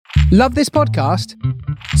Love this podcast?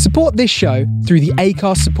 Support this show through the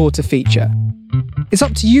Acast supporter feature. It's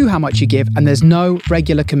up to you how much you give, and there's no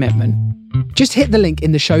regular commitment. Just hit the link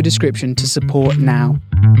in the show description to support now.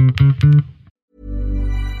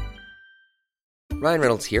 Ryan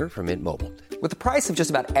Reynolds here from Mint Mobile. With the price of just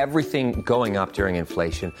about everything going up during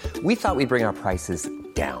inflation, we thought we'd bring our prices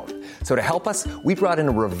down. So to help us, we brought in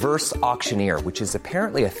a reverse auctioneer, which is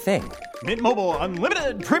apparently a thing. Mint Mobile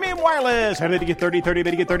Unlimited Premium Wireless. How to get 30, 30,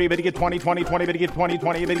 bit to get 30, bit to get 20, 20, 20, bit to get 20,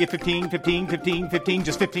 20, bit to get 15, 15, 15, 15,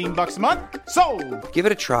 just $15 a month? Sold! Give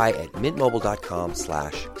it a try at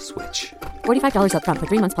mintmobile.com/switch. $45 up front for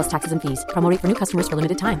 3 months plus taxes and fees. Promo rate for new customers for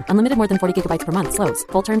limited time. Unlimited more than 40 gigabytes per month. Slows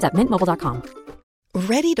full terms at mintmobile.com.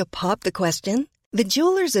 Ready to pop the question? The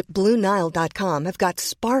jewelers at BlueNile.com have got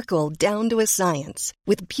sparkle down to a science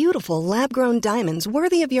with beautiful lab-grown diamonds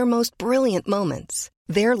worthy of your most brilliant moments.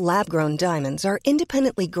 Their lab-grown diamonds are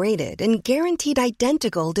independently graded and guaranteed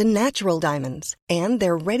identical to natural diamonds, and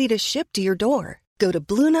they're ready to ship to your door. Go to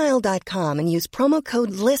BlueNile.com and use promo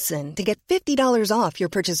code LISTEN to get $50 off your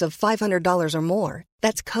purchase of $500 or more.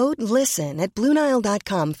 That's code LISTEN at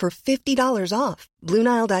BlueNile.com for $50 off.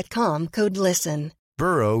 BlueNile.com, code LISTEN.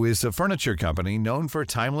 Burrow is a furniture company known for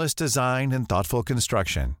timeless design and thoughtful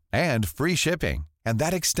construction, and free shipping, and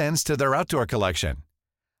that extends to their outdoor collection.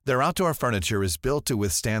 Their outdoor furniture is built to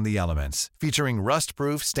withstand the elements, featuring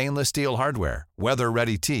rust-proof stainless steel hardware,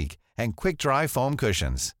 weather-ready teak, and quick-dry foam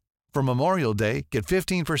cushions. For Memorial Day, get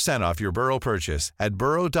 15% off your Burrow purchase at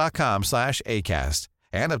burrow.com/ACAST,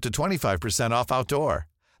 and up to 25% off outdoor.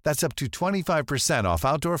 That's up to 25% off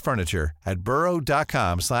outdoor furniture at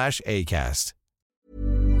burrow.com/ACAST.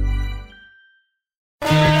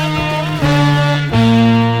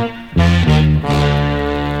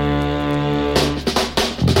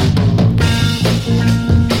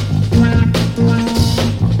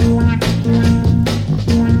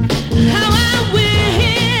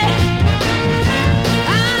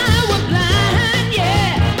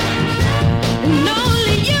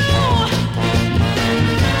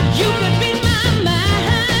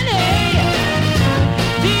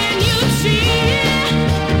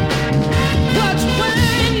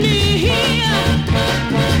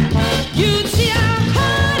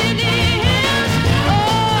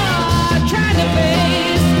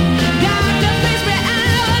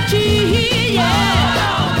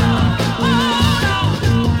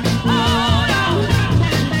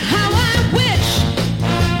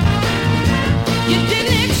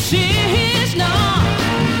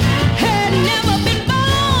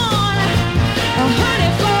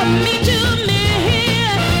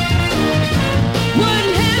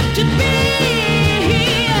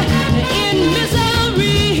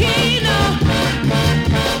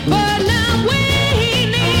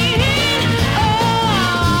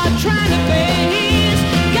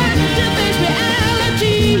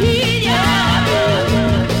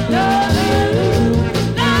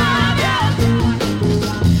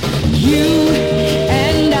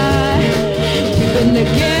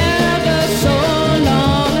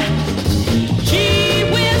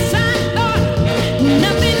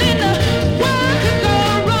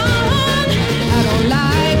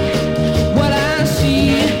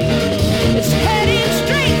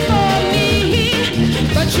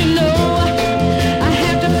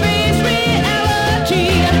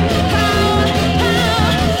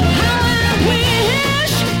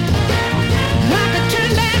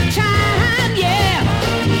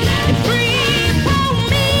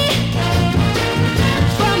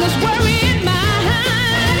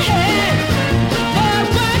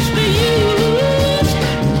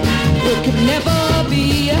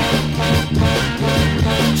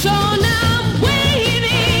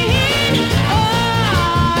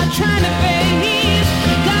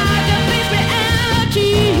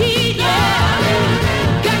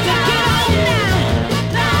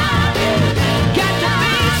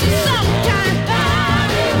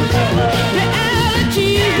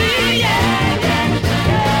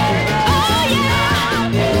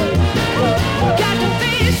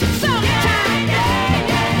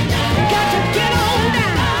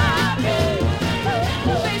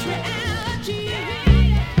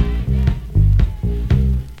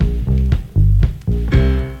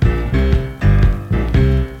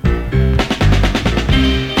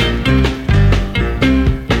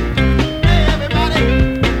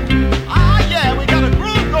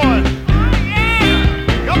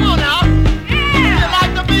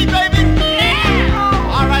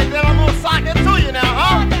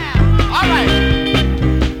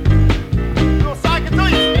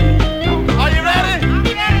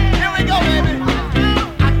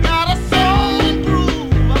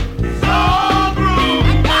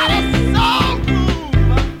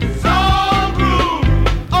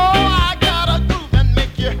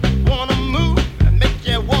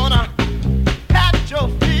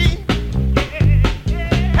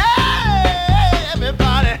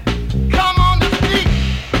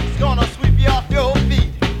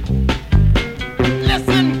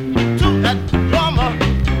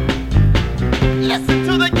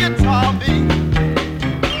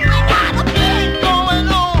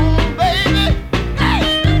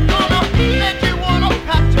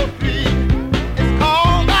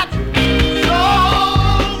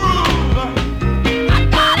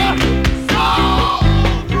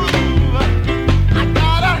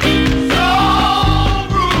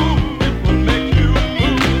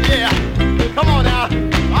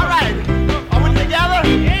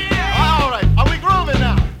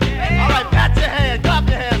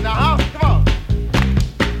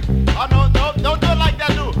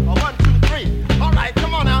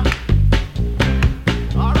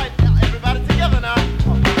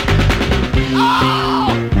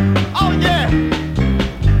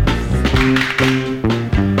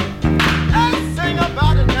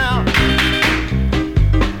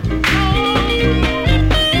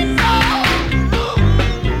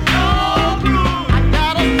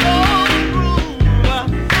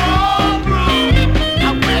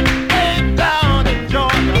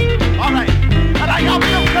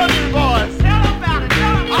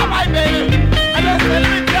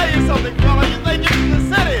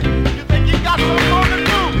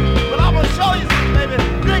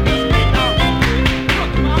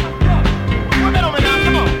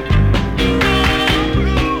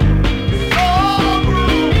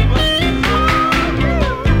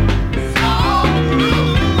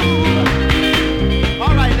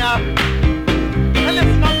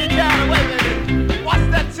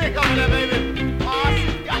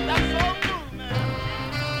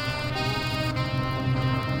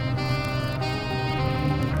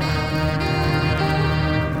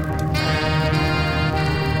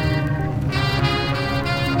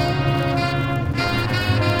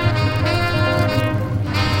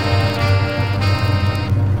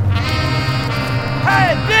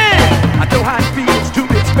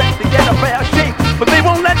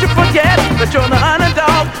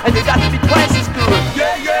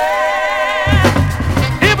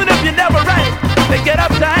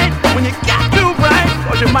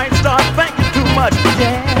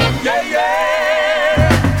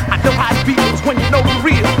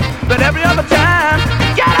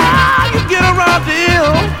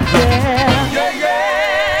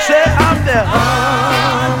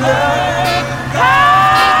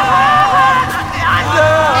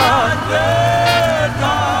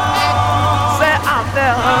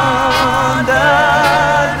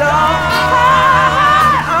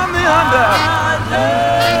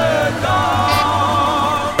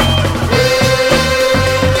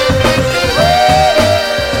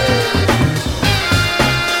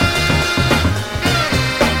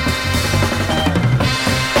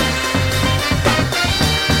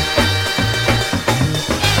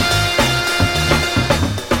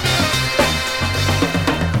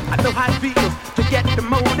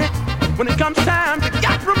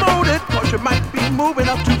 Moving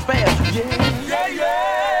up too fast, yeah, yeah,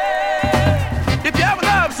 yeah. If you ever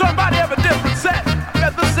love somebody of a different set, I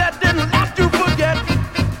bet the set didn't let you forget,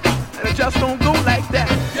 and it just don't go like that.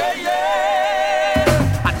 Yeah,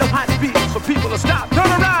 yeah. I know how it feels for people to stop,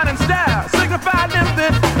 turn around and stare, signify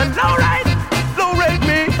lifted, and low rate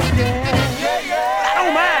me. Yeah, yeah, yeah. I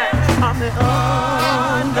don't mind. I'm the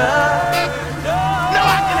under. No,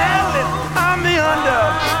 I can handle it. I'm the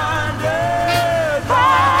under.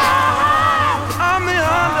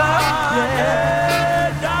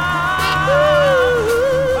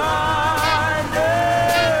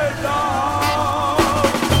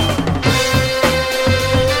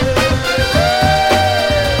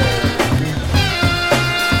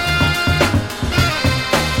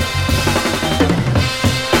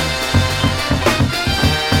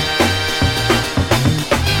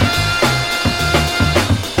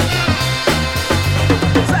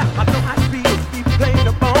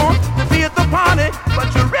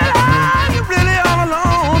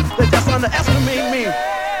 Underestimate me.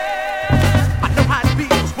 I know how it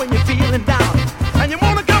feels when you're feeling down and you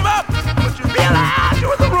wanna come up, but you realize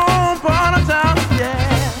you're in the wrong part of town. Yeah,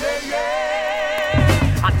 yeah,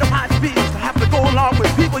 yeah. I know how it feels to have to go along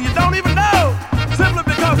with people you don't even know, simply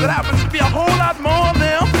because it happens to be a whole lot more of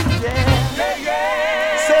them. Yeah, yeah,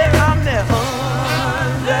 yeah. Say I'm the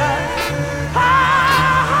under.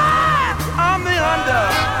 I'm the under.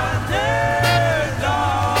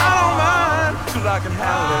 I don't mind, 'cause I can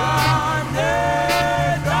handle it.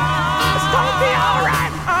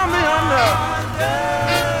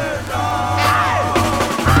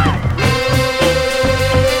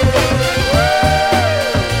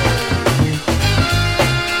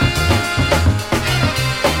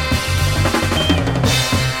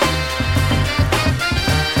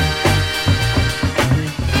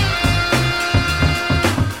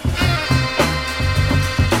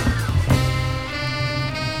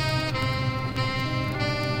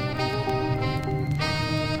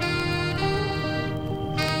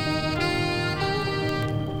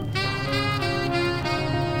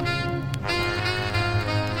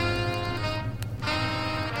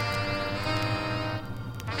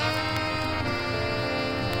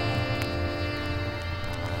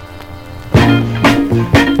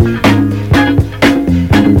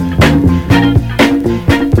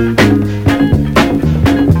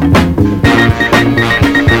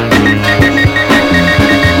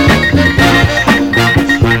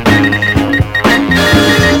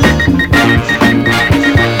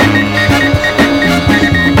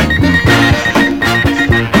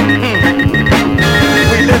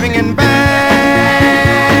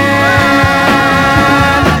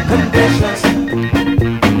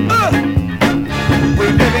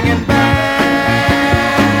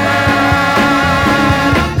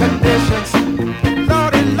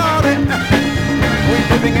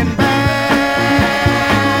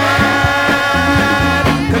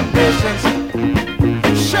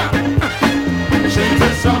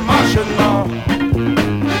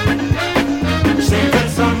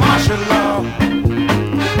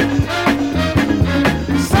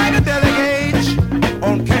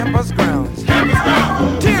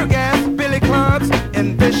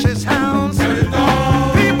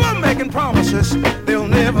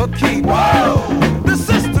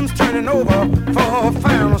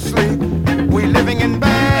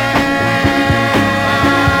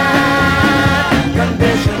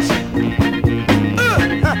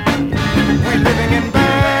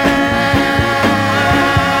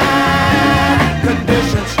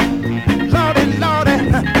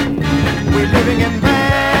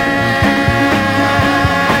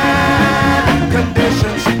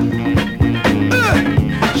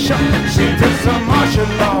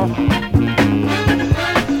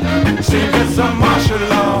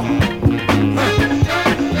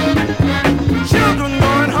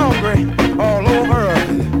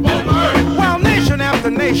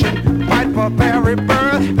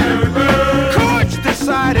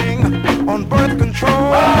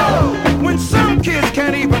 When some kids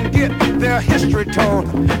can't even get their history told.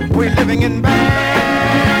 We're living in bad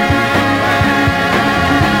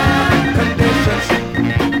conditions.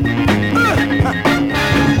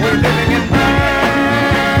 We're living in bad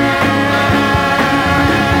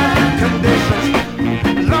conditions.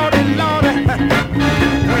 Lordy, Lordy,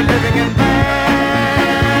 we're living in bad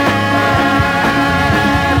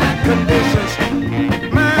conditions.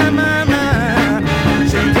 My, my, my.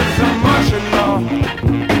 Seems it's a martial law.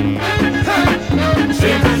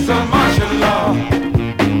 Seems it's a martial law.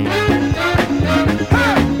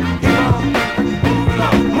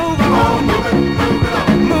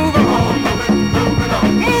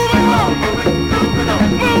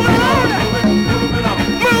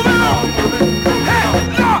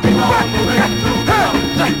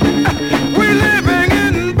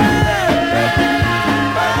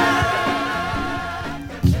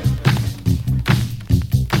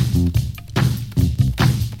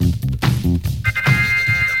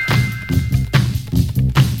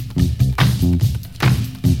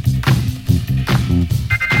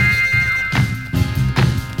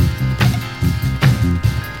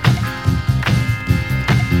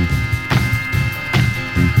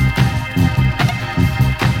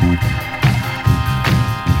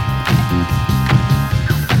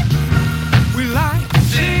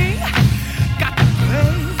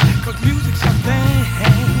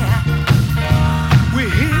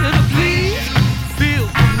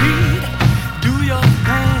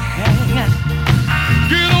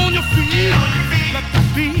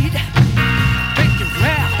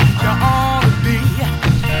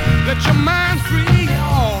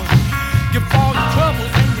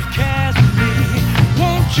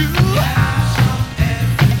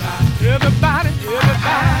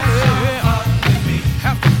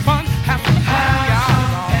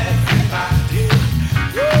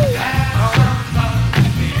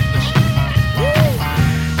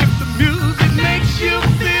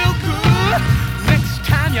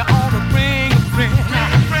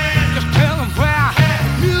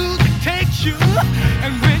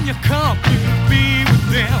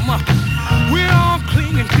 We're all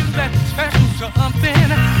clinging to that special something.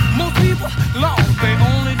 Most people, Lord, they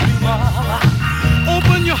only dream of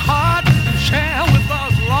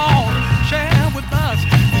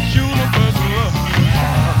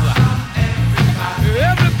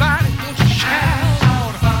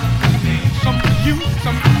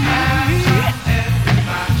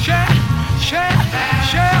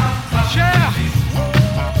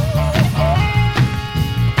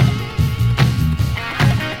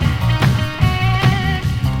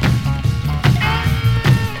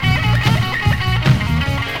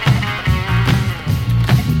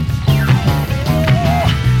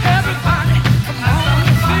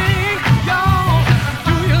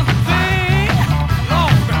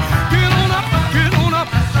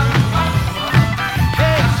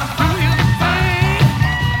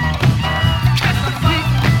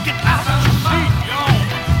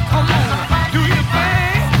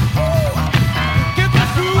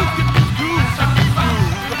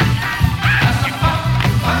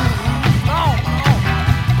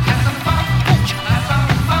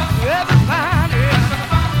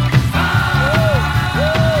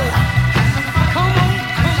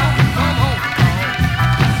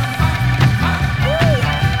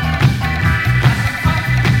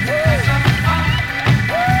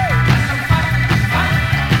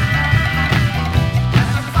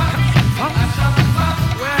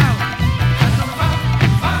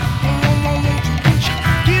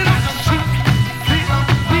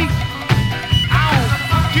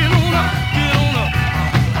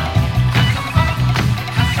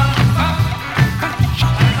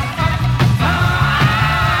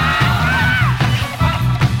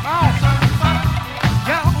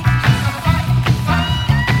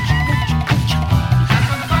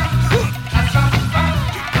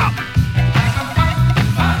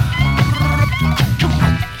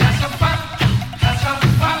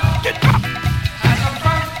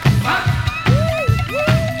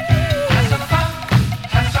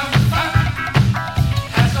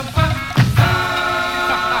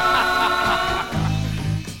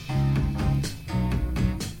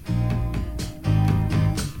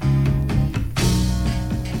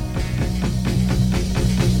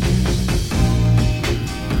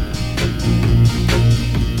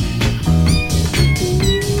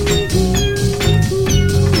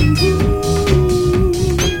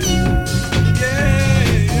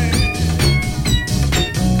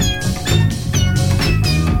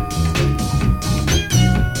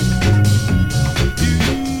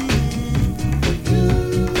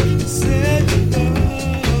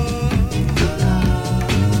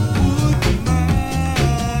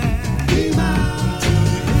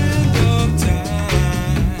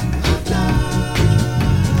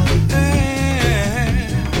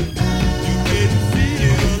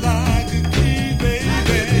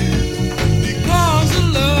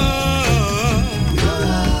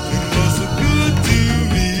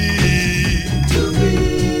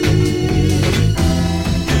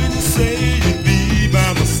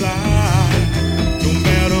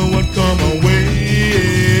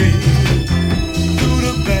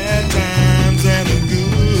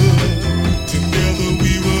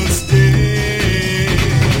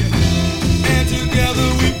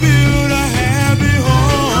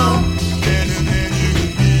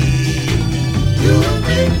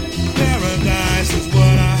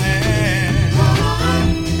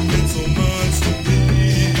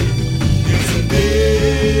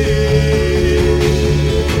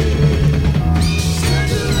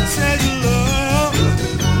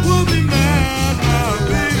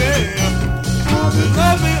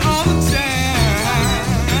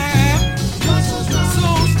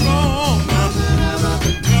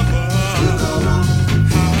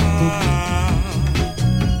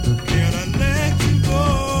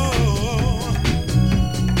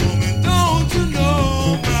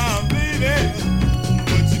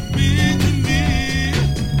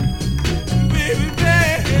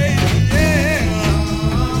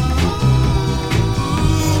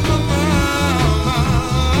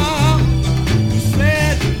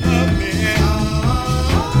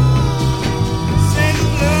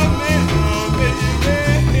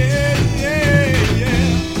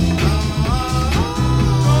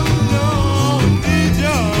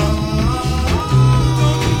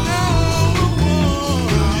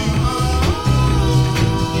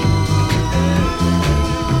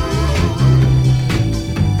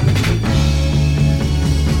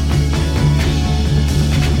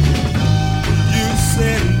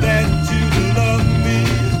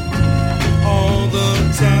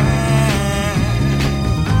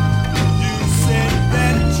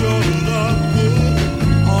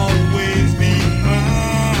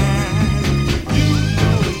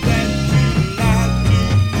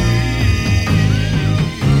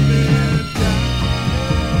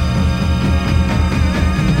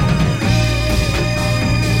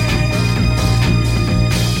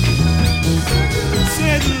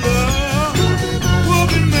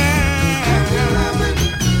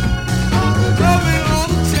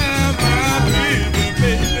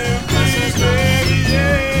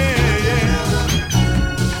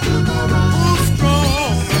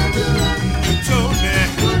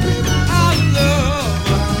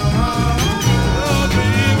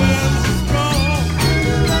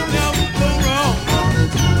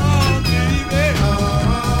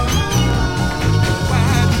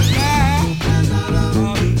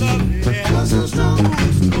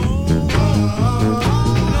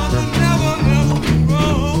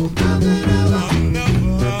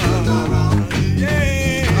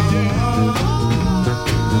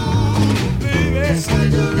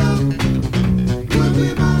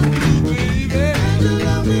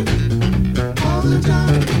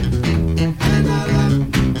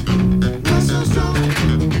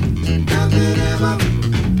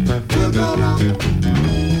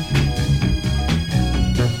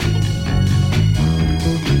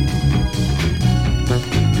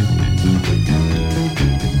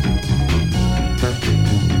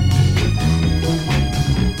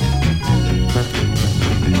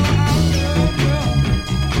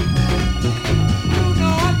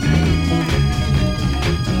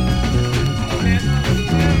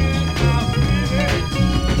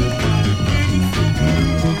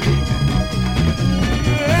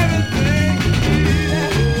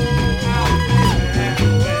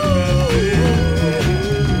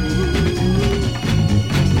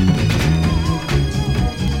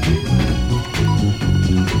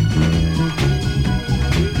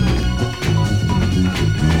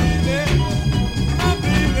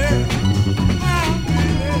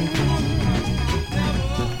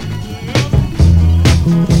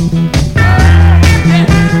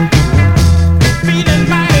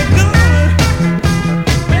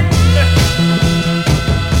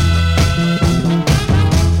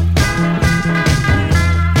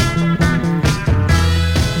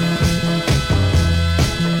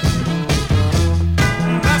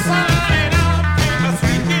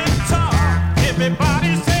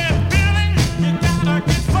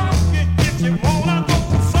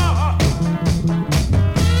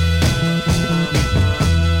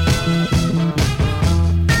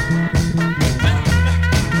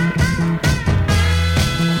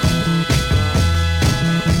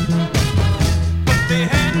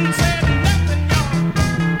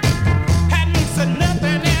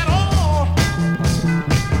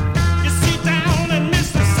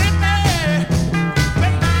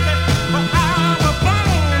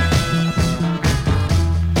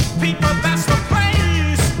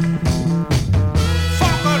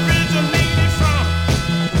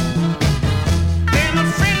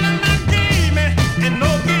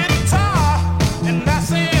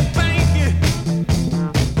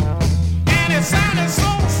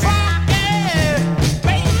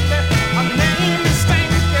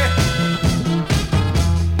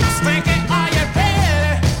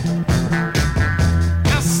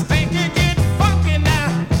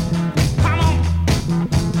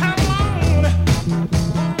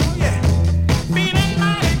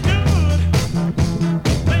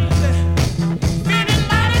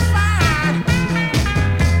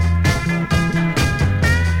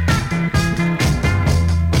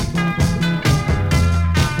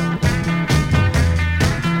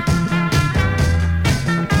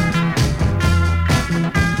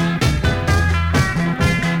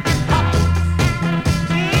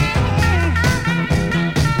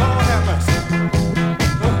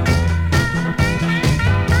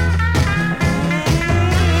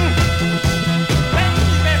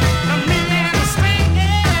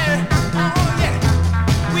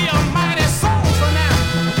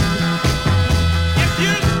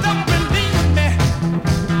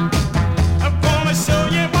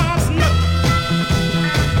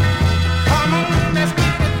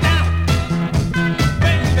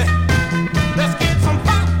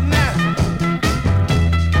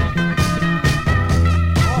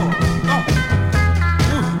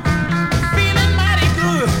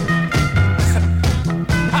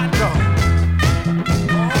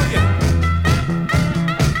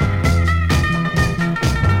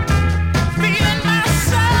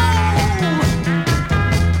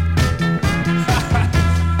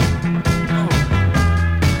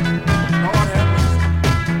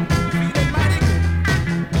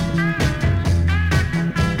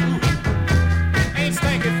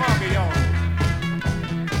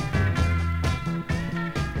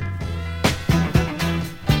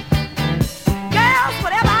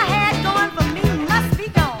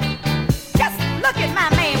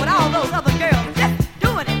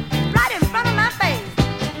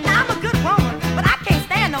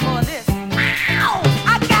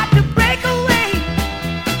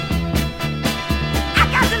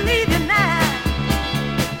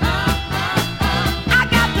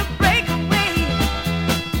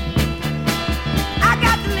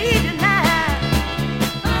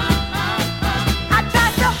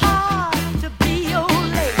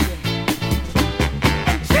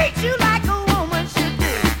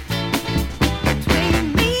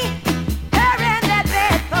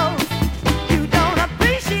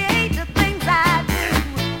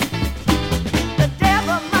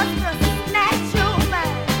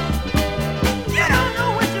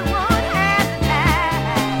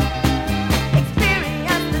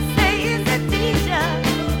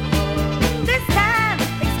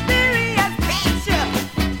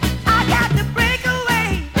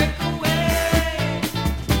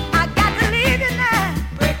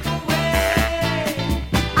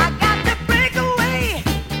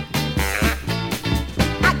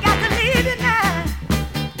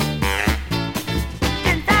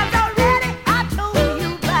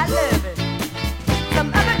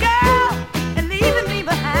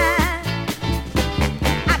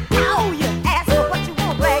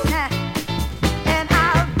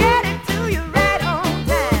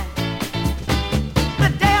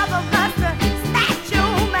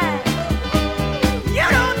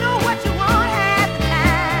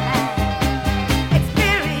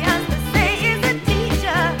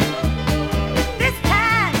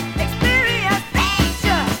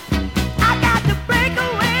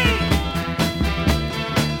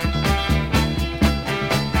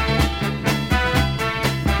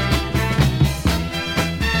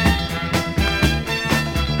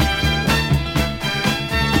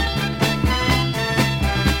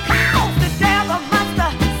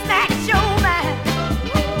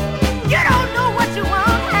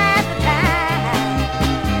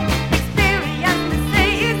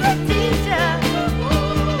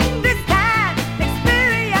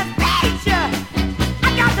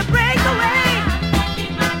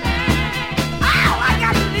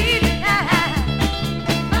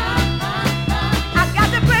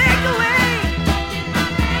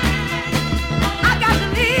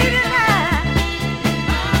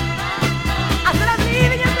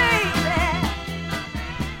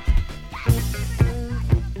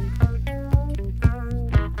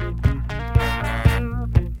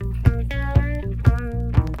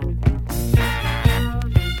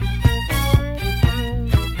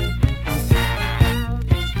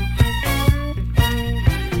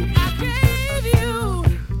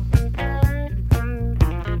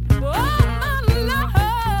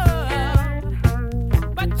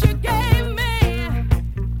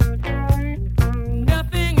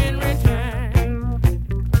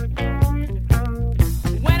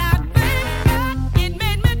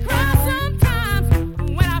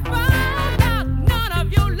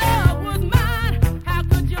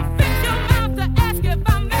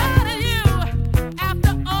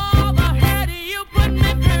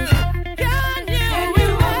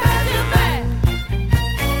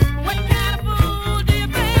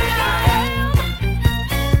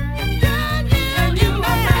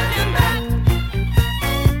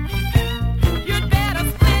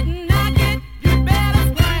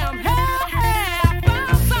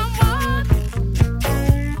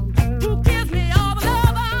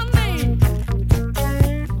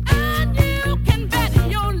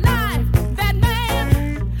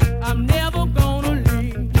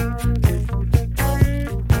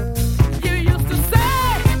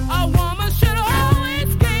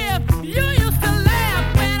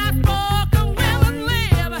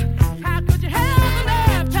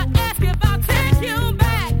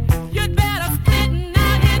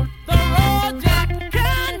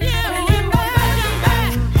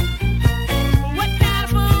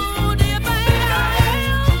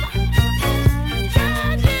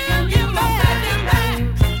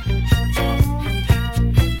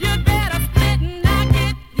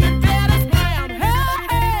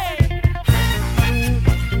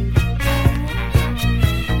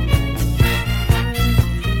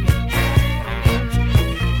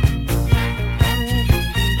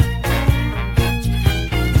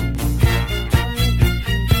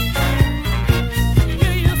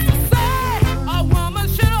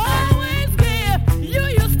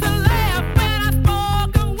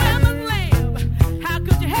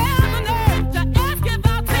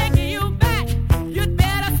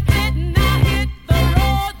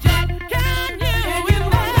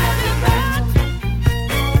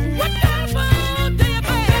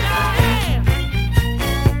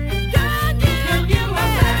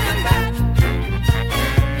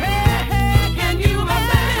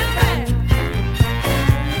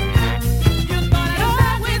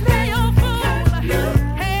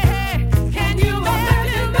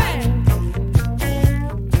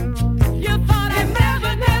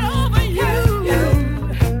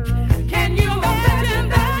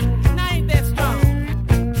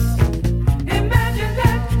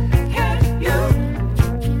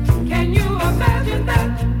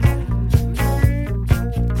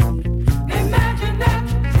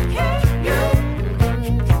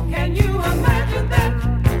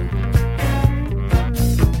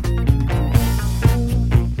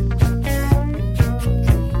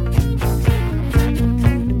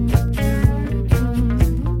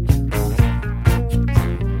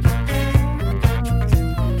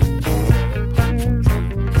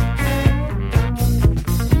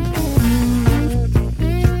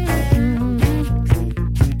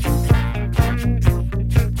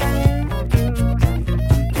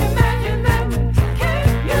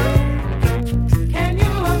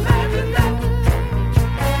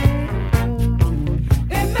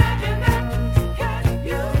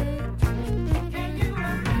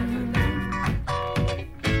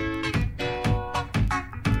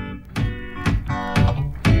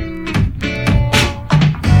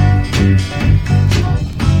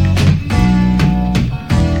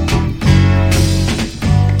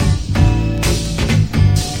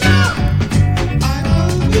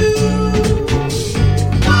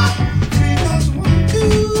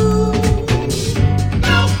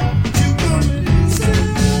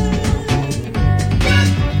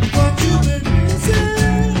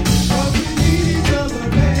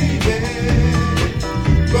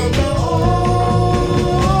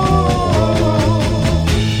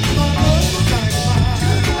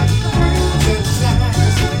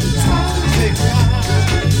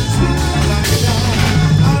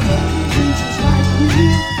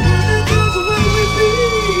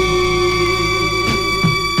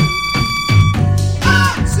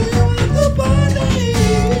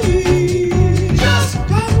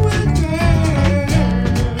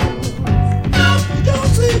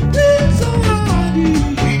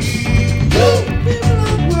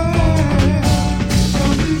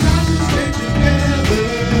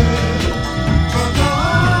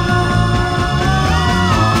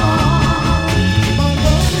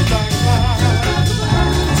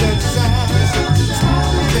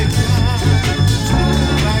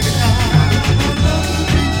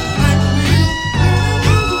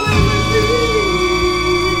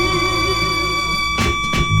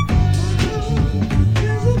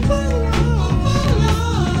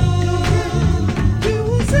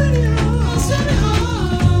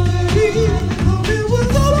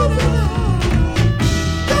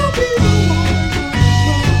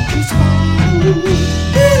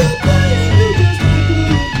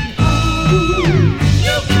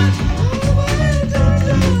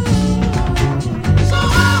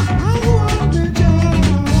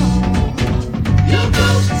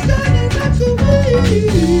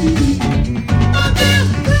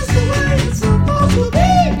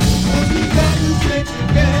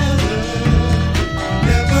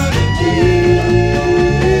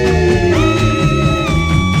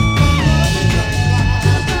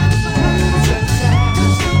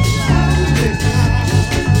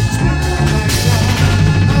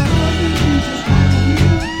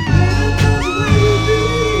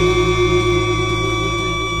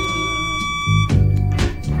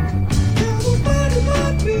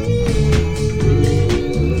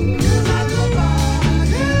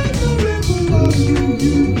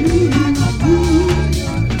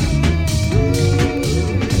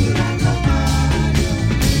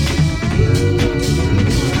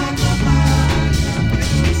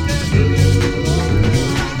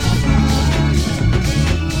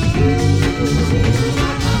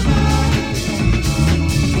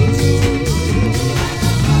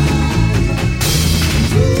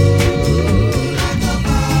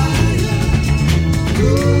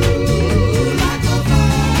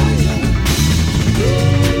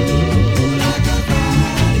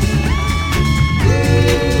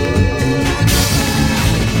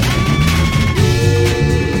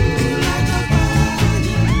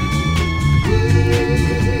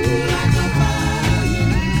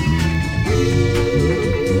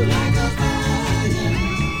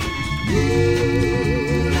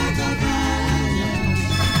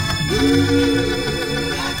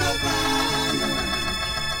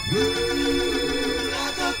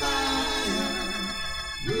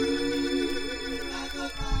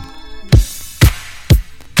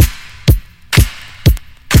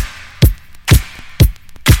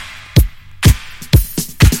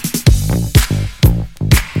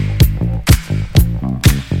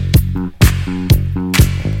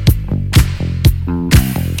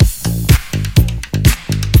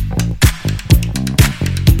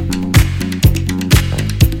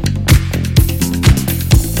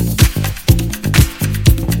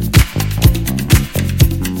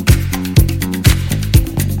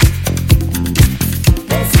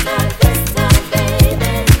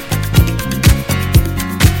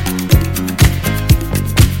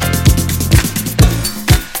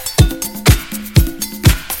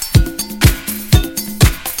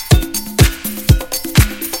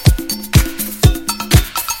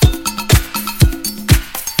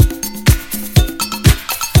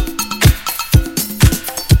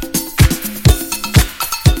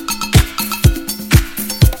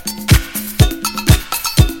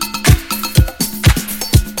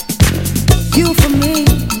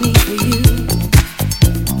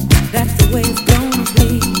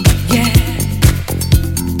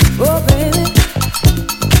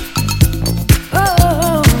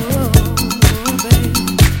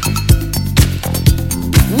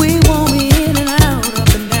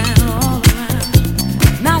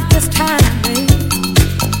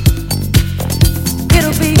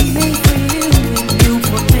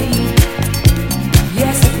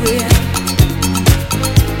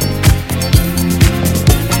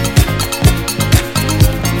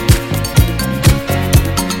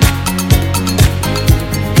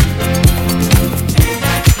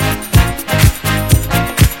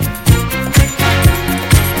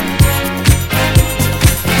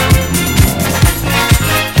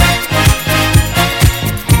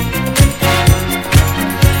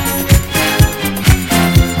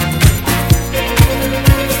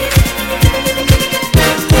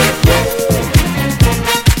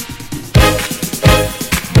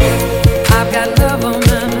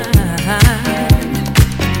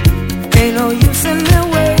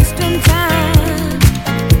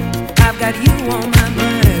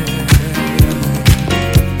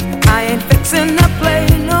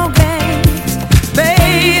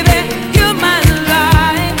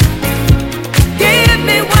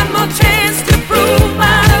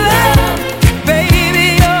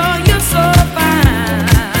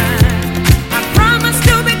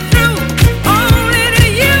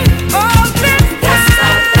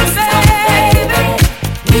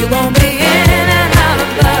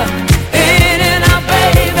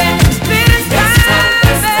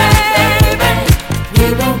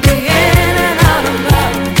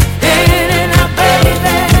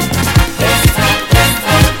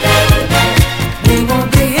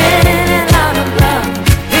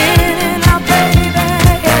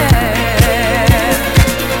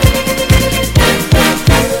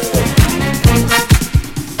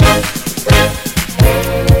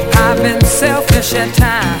pressure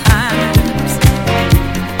times,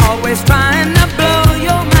 always trying to blow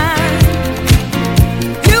your mind.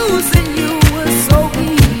 Using you was so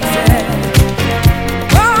easy.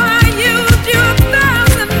 Oh, I used you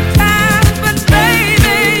 1,000 times, but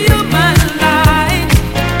baby, you're my life.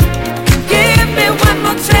 Give me one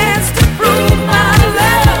more chance to prove my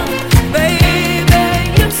love. Baby,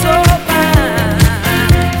 you're so fine.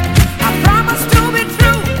 I promise to be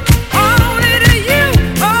true, only to you.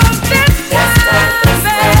 Oh, this time,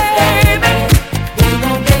 baby, we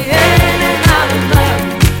won't be in and out of love,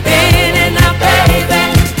 in and out, baby.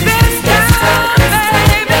 This time,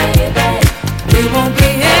 baby, we won't be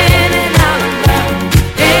in and out of love,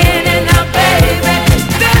 in and out, baby.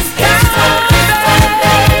 This time,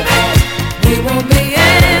 baby, we won't be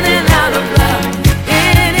in and out of love,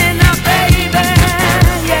 in and out, baby.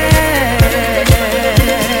 Yeah.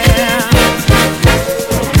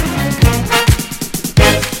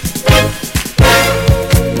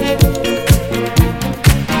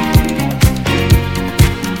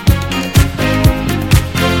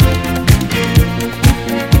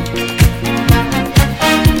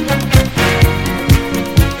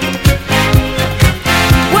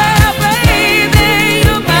 Well, baby,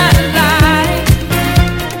 you're my life.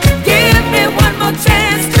 Give me one more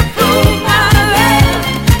chance to prove my love.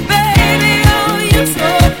 Baby, oh, you're so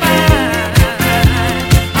fine.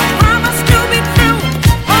 I promise to be true,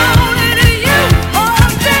 only to you. Oh,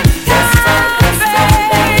 this time,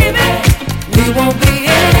 baby, we won't be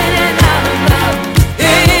in and out of love,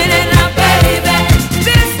 in and out, baby.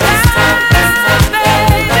 This time,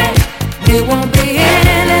 baby, we won't be in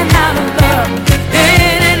and out of love,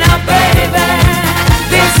 in and out, baby.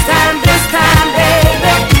 This time,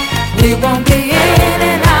 baby, we won't be in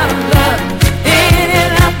and out of love, in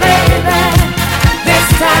and out, baby. This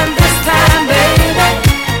time, baby,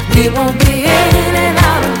 we won't be in and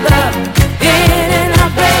out of love, in and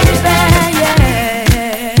out, baby. Yeah.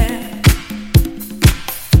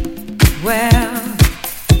 Well,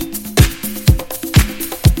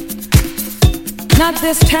 not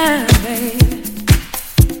this time, baby.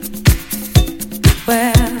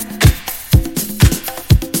 Well,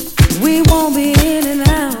 we won't be in and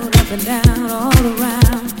out, up and down, all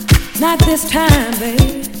around. Not this time, baby.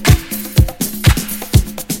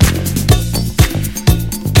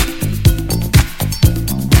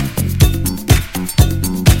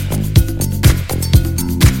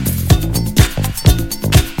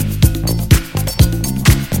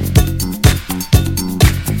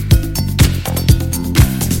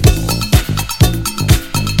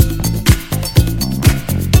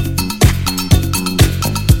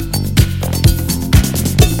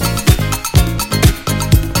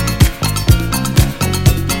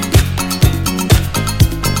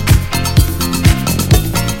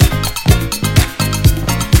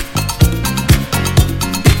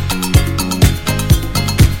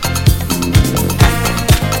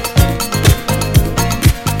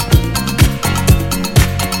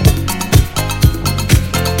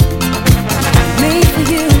 Me for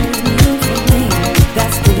you, you for me.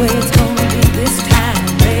 That's the way it's gonna be this time,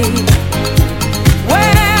 baby.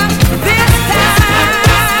 Well, this time,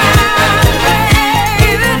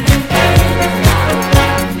 baby.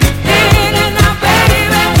 In and out,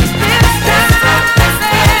 baby. This time,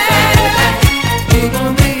 baby. We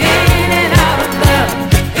gon' be in and out of love,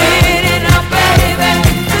 in and out, baby.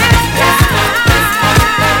 This time, baby.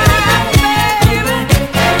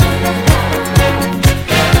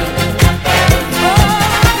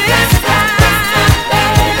 Oh,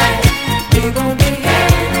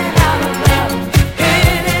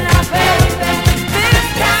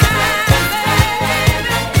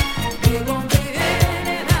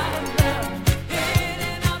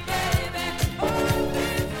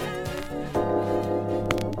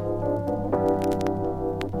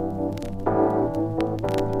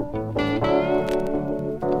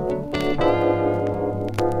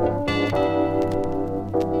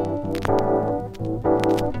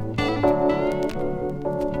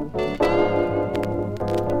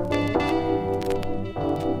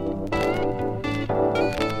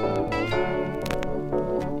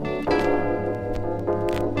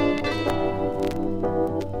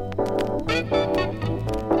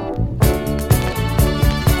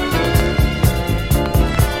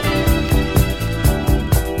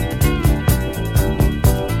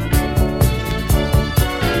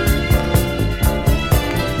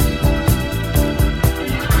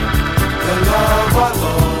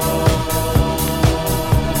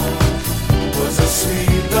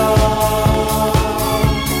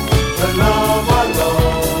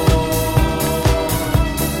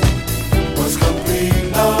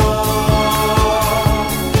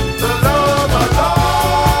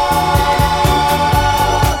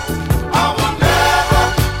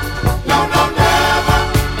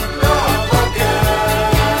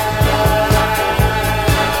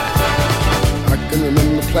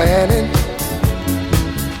 planning,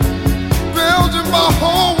 building my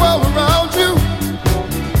whole world around you.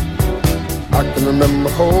 I can remember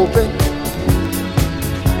hoping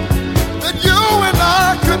that you and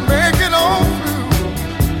I could make it on through,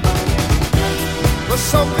 but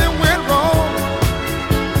something went wrong.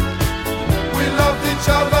 We loved each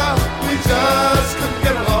other, we just couldn't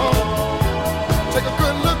get along. Take a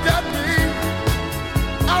good look at me,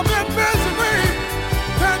 I'm in misery.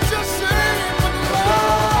 Can't you see? But the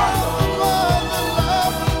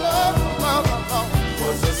love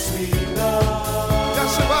was a sweet love.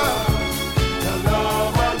 Yes, it was. The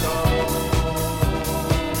love I know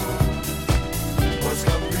was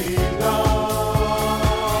complete love.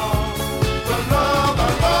 The love I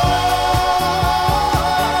know.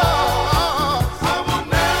 I will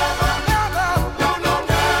never, never, no, no,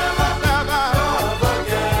 never, never love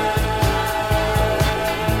again.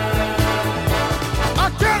 I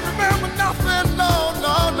can't remember nothing, no,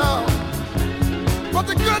 no, no, but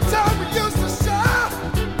the good time we used to share.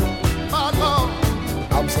 My love,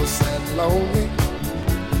 I'm so sad and lonely,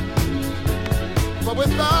 but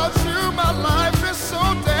without you my life is so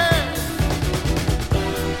dead.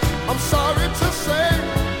 I'm sorry to say,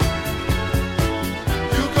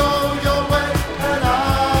 you go your way and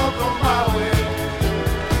I'll go my way.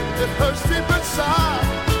 It hurts deep inside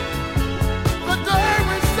the day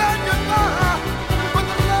we said goodbye. But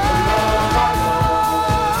the love, the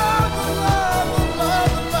love, the love, the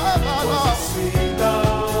love I lost. Sweet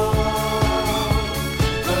love,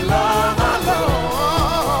 the love I lost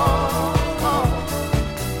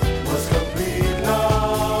was complete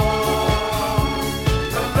love.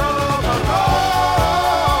 The love I lost,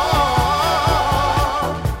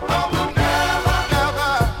 I will never,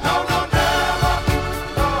 never, no, no, never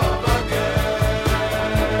love again.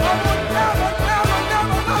 I will never, never,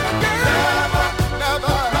 never love again. Never,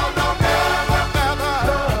 never, no, no, never, never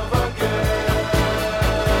love again.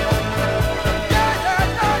 Yeah, yeah,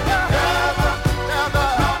 yeah, yeah. Never, never,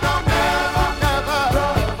 no, no, never, never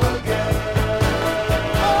love again.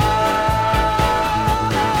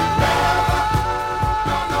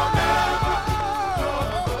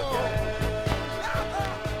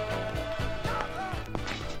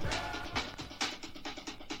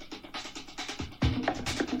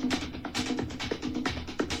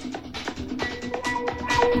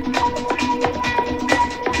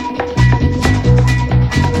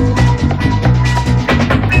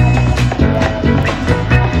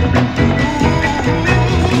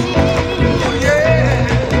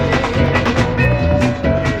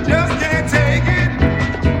 Just can't take it.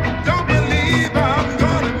 Don't believe I'm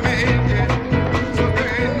gonna make it. So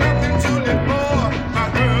there ain't nothing to live for. My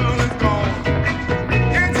girl is gone.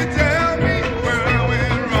 Can't you tell me where I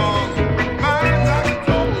went wrong? My doctor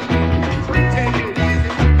told me, take it easy,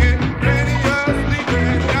 get plenty of sleep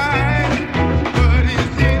at night. But his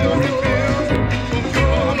needles and pills will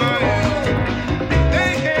cure my ills.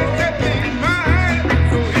 They can't set me right.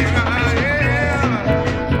 So here I am,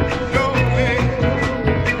 lonely.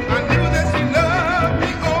 I knew that she loved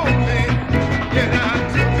me only, yet I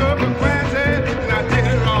took her for granted and I did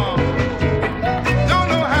it wrong. Don't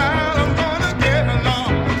know how I'm gonna get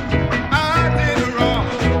along. I did it wrong,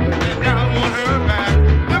 and now I want her back.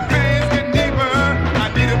 The pain's getting deeper, I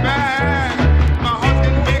need her back. My heart's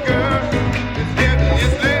getting bigger, it's heavy,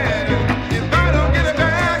 it's lead. If I don't get her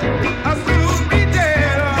back, I'll soon be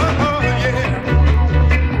dead. Oh yeah.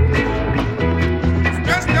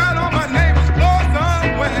 Stressed out on my neighbor's floor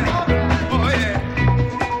somewhere. Oh yeah.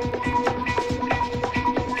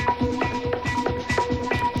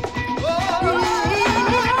 Ooh,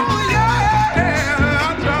 yeah,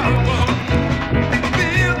 I'm trouble.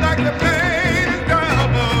 Feels like the pain is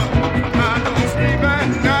double. I don't sleep at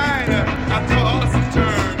night. I toss and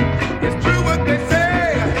turn. It's true what they say.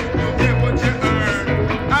 You'll get what you earn.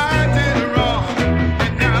 I did it wrong,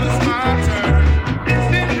 and now it's my turn.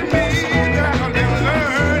 Seems to me that I'll never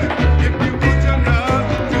learn. If you put your love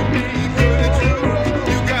to be good and true,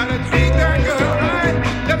 you gotta treat that girl right.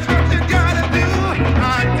 That's what you gotta do.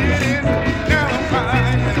 I did it, now I'm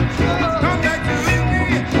crying. Come back to me,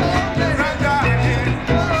 I'm dying.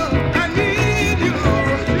 I need you,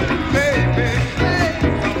 baby.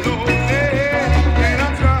 I'm lonely and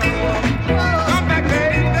I'm troubled. Come back,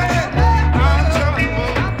 baby. I'm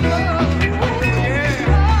troubled. Oh yeah,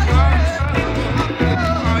 I'm troubled.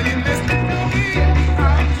 Are you listening to me?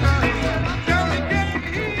 I'm troubled. Tell me,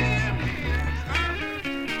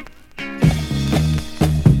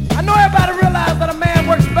 I know everybody realizes that a man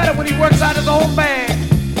works better when he works out his own band.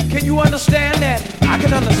 Can you understand that? I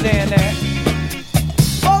can understand that.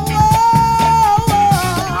 Oh,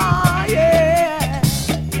 yeah,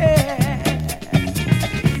 yeah.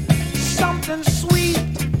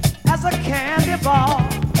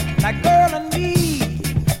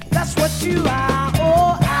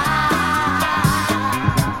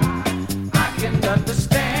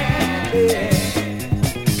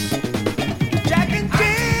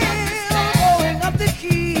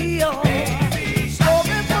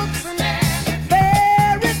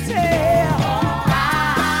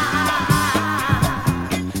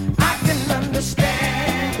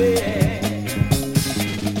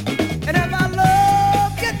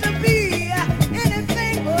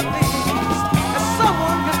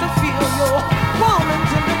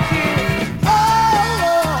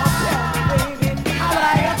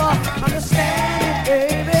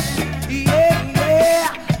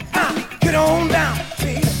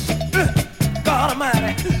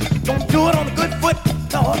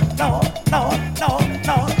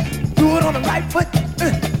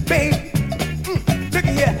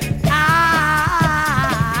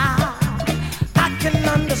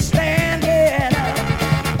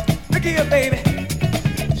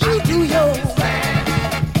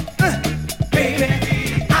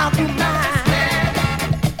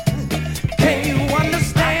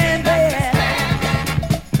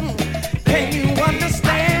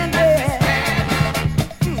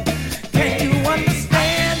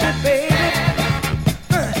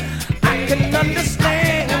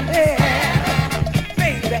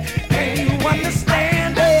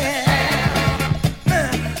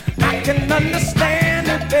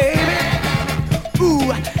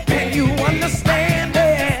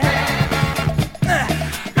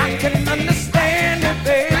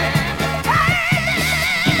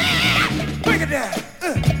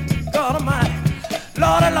 Lord Almighty.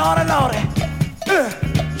 Lordy, Lordy, Lordy.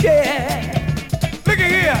 Yeah. Look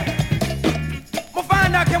at here. We'll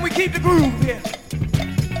find out, can we keep the groove here?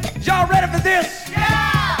 Y'all ready for this?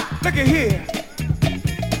 Yeah. Look at here.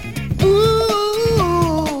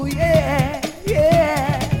 Ooh, yeah,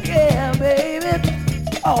 yeah, yeah, baby.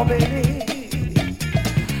 Oh, baby.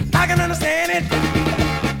 I can understand it.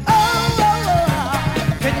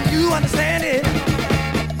 Oh, can you understand it?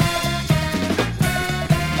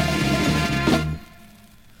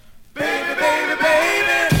 Baby, baby,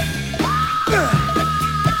 baby.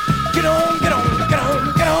 Get on, get on, get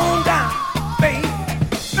on, get on down, baby.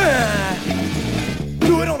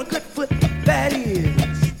 Do it on a good foot, that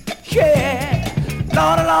is. Yeah.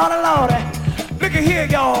 Lordy, Lordy, Lordy. Look at here,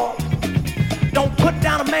 y'all. Don't put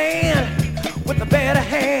down a man with a better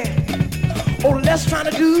hand. Oh, let's try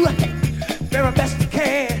to do very best you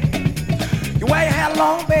can. You wear your hair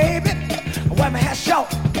long, baby. I wear my hair short.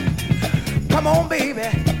 Come on, baby.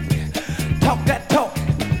 Talk that talk.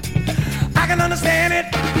 I can understand it.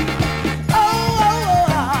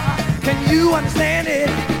 Oh, can you understand it?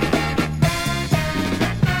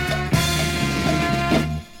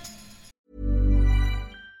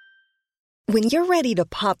 When you're ready to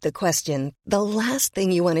pop the question, the last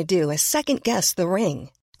thing you want to do is second-guess the ring.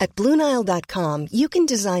 At BlueNile.com, you can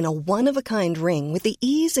design a one-of-a-kind ring with the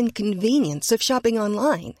ease and convenience of shopping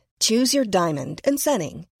online. Choose your diamond and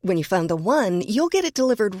setting. When you find the one, you'll get it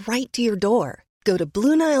delivered right to your door. Go to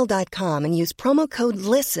BlueNile.com and use promo code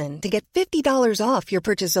LISTEN to get $50 off your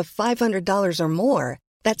purchase of $500 or more.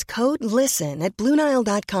 That's code LISTEN at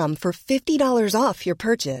BlueNile.com for $50 off your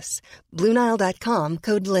purchase. BlueNile.com,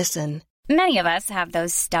 code LISTEN. Many of us have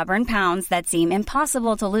those stubborn pounds that seem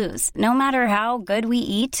impossible to lose, no matter how good we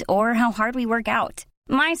eat or how hard we work out.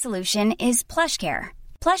 My solution is PlushCare.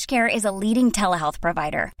 PlushCare is a leading telehealth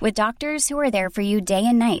provider with doctors who are there for you day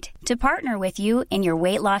and night to partner with you in your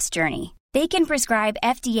weight loss journey. They can prescribe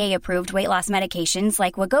FDA-approved weight loss medications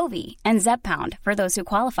like Wegovy and Zepbound for those who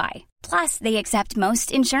qualify. Plus, they accept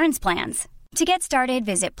most insurance plans. To get started,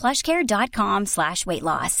 visit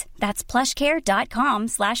plushcare.com/weightloss. That's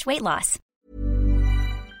plushcare.com/weightloss.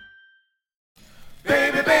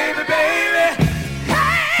 Baby, baby, baby.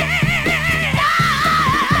 Hey,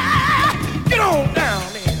 get on down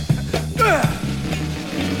there.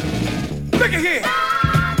 Look at here.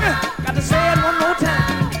 Got to say it one more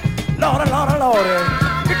time. Lordy, Lordy, Lordy.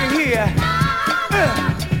 Look at here.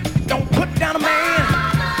 Don't put down a man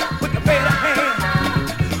with a better hand.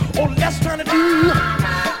 Oh, let's try to do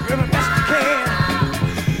really best you can.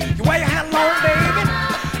 You wear your hair long, baby.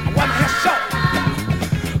 I wear my hair short.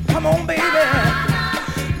 Come on, baby.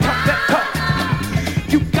 Talk that talk.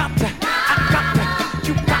 You got to, I got to,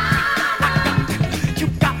 you got to, I got to, you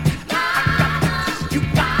got to, I got to, you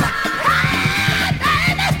got to. Hey,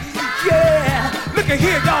 baby. Yeah. Look at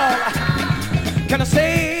here, y'all. Can I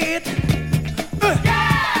say it?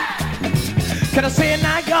 Can I say it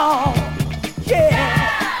now, y'all? Yeah.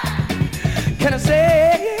 Can I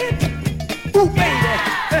say it? Ooh,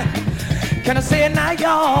 baby. Can I say it now,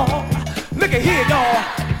 y'all? Look at here, y'all.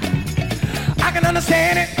 I can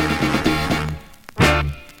understand it.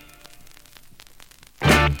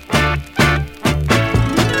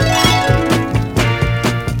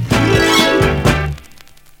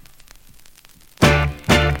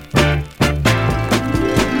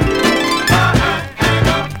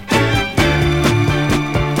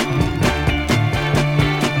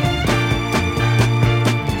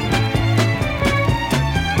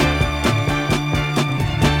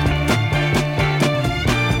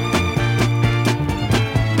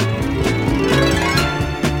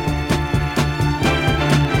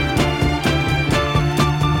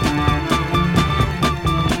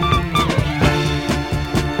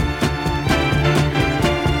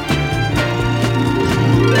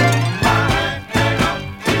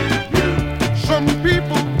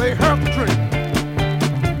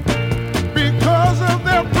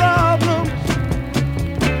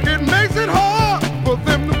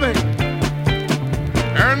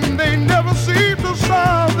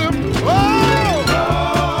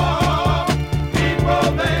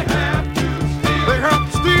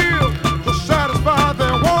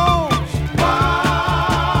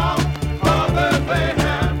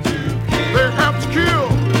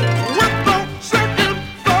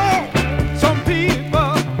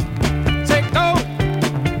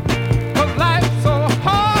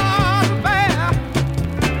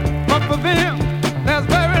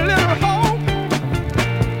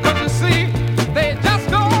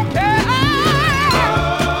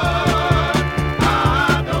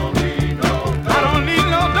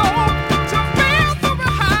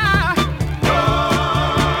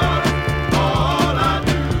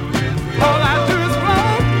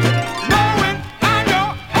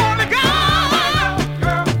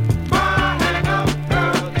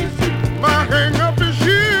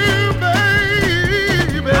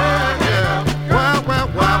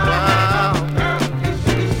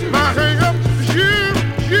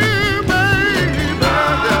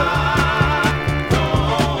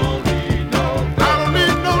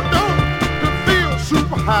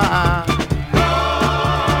 super high.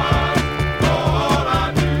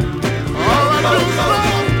 All I do is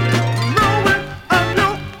know it, I'm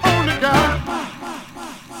your only guy.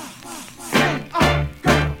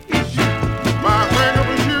 My hang up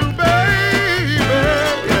is you, baby.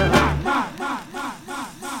 Yeah.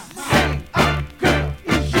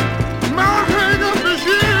 My hang up is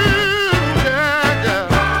you. Yeah,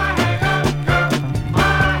 yeah.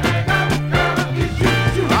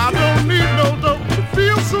 I don't need no dope to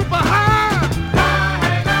feel super high.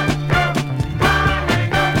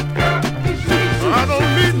 I don't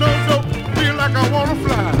need no dope to feel like I wanna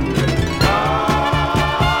fly.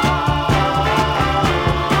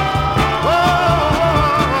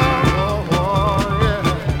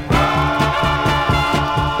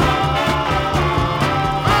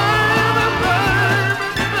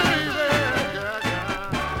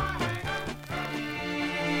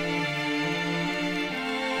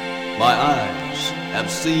 My eyes have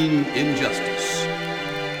seen injustice,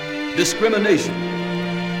 discrimination,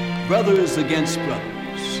 brothers against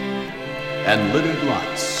brothers, and littered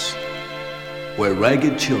lots where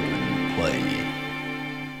ragged children play.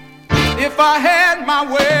 If I had my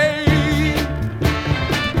way,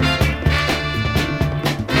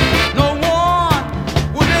 no one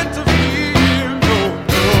would interfere, no.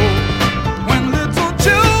 When little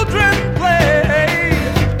children play,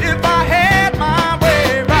 if I had my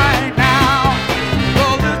way right now, the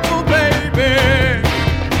little baby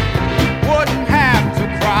wouldn't have to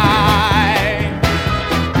cry.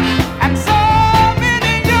 And so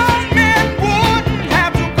many young men wouldn't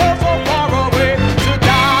have to go so far away to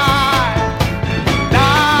die.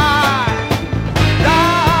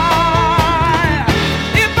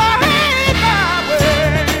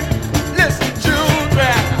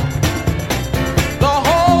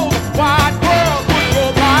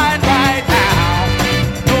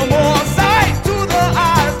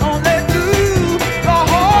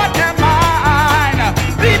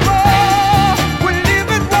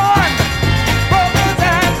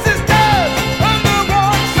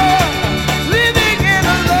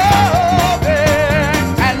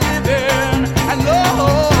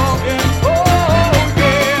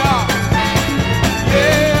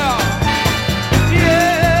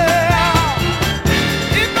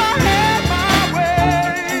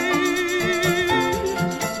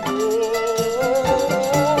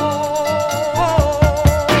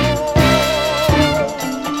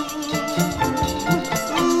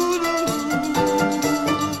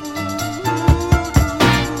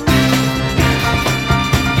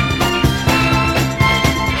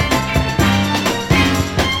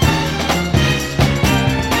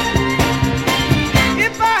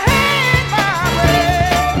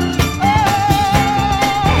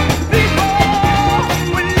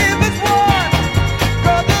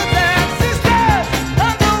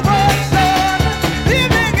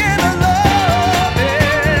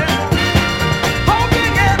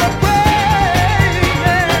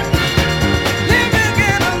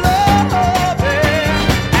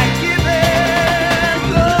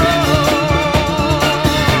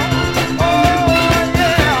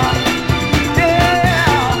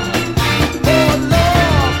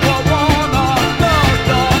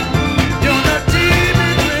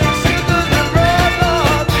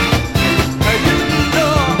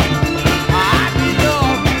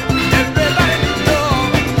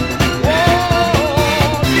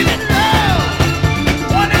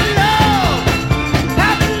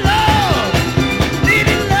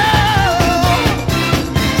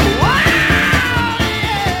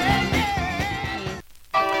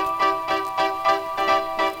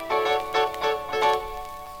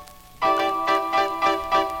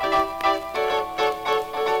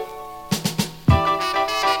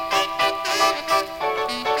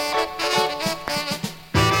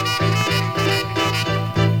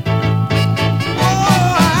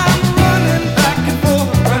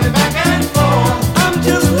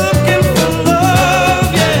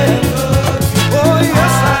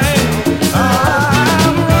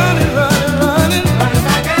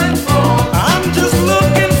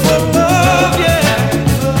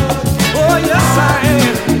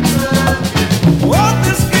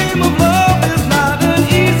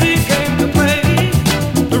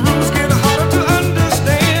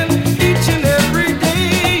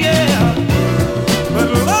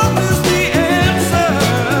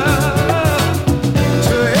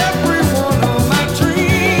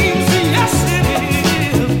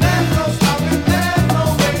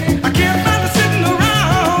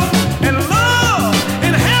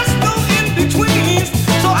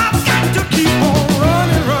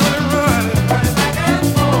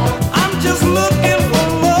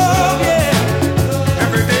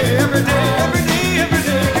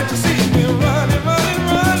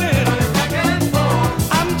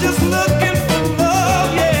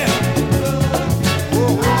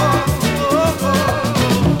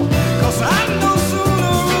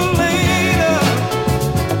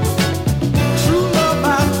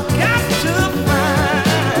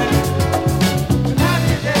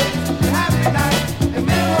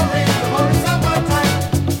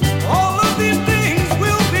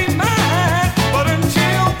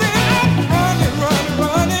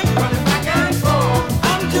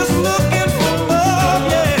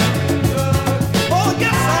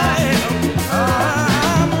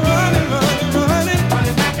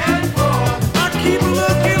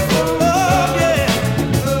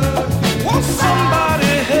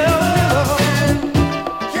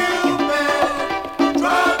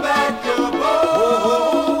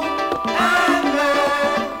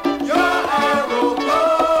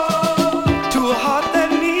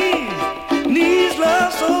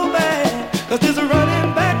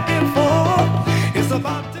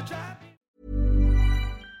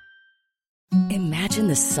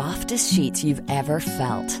 softest sheets you've ever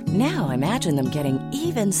felt. Now imagine them getting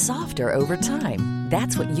even softer over time.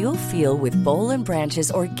 That's what you'll feel with Boll &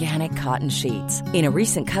 Branch's organic cotton sheets. In a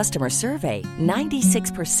recent customer survey,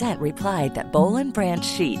 96% replied that Boll & Branch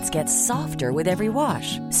sheets get softer with every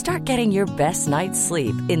wash. Start getting your best night's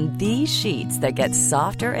sleep in these sheets that get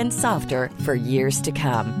softer and softer for years to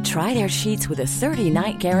come. Try their sheets with a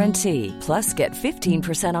 30-night guarantee. Plus, get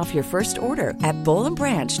 15% off your first order at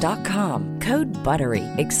bollandbranch.com. Code BUTTERY.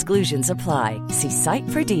 Exclusions apply. See site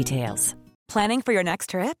for details. Planning for your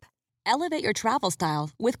next trip? Elevate your travel style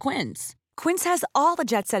with Quince. Quince has all the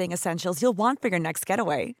jet-setting essentials you'll want for your next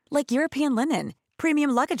getaway, like European linen, premium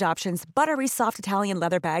luggage options, buttery soft Italian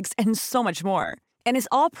leather bags, and so much more. And is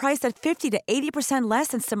all priced at 50 to 80% less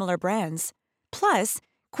than similar brands. Plus,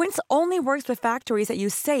 Quince only works with factories that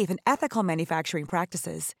use safe and ethical manufacturing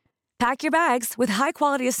practices. Pack your bags with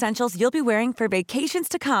high-quality essentials you'll be wearing for vacations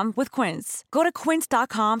to come with Quince. Go to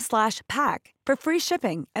quince.com/pack for free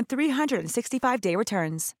shipping and 365-day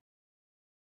returns.